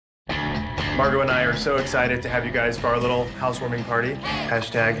Margot and I are so excited to have you guys for our little housewarming party.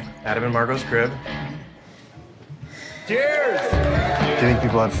 Hashtag Adam and Margot's crib. Cheers! Do you think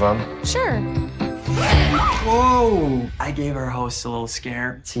people had fun? Sure. Whoa! I gave our host a little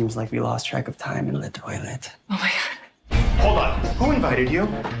scare. It seems like we lost track of time in the toilet. Oh my God. Hold on. Who invited you?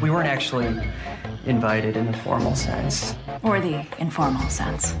 We weren't actually invited in the formal sense. Or the informal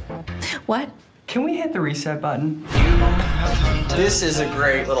sense. What? Can we hit the reset button? This is a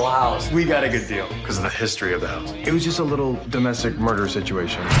great little house. We got a good deal because of the history of the house. It was just a little domestic murder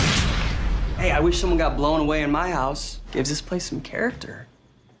situation. Hey, I wish someone got blown away in my house. Gives this place some character.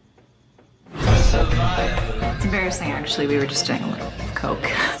 It's embarrassing, actually. We were just doing a little coke.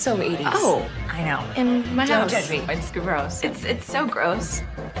 So 80s. Oh, I know. In my Don't house. judge me. It's gross. It's so gross.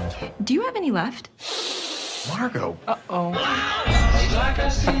 Do you have any left? Margot. Uh-oh.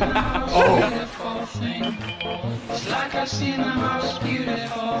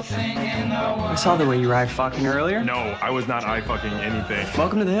 I saw the way you were eye-fucking earlier. No, I was not eye-fucking anything.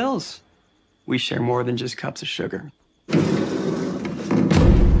 Welcome to the hills. We share more than just cups of sugar.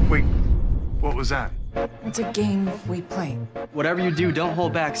 Wait, what was that? It's a game we play. Whatever you do, don't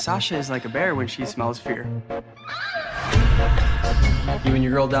hold back. Sasha is like a bear when she smells fear. You and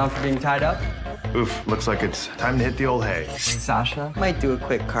your girl down for being tied up? Oof, looks like it's time to hit the old hay. Sasha might do a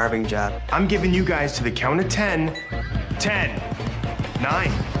quick carving job. I'm giving you guys to the count of 10. 10,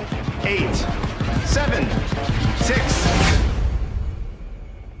 9, 8, 7, 6,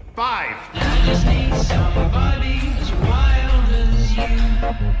 5.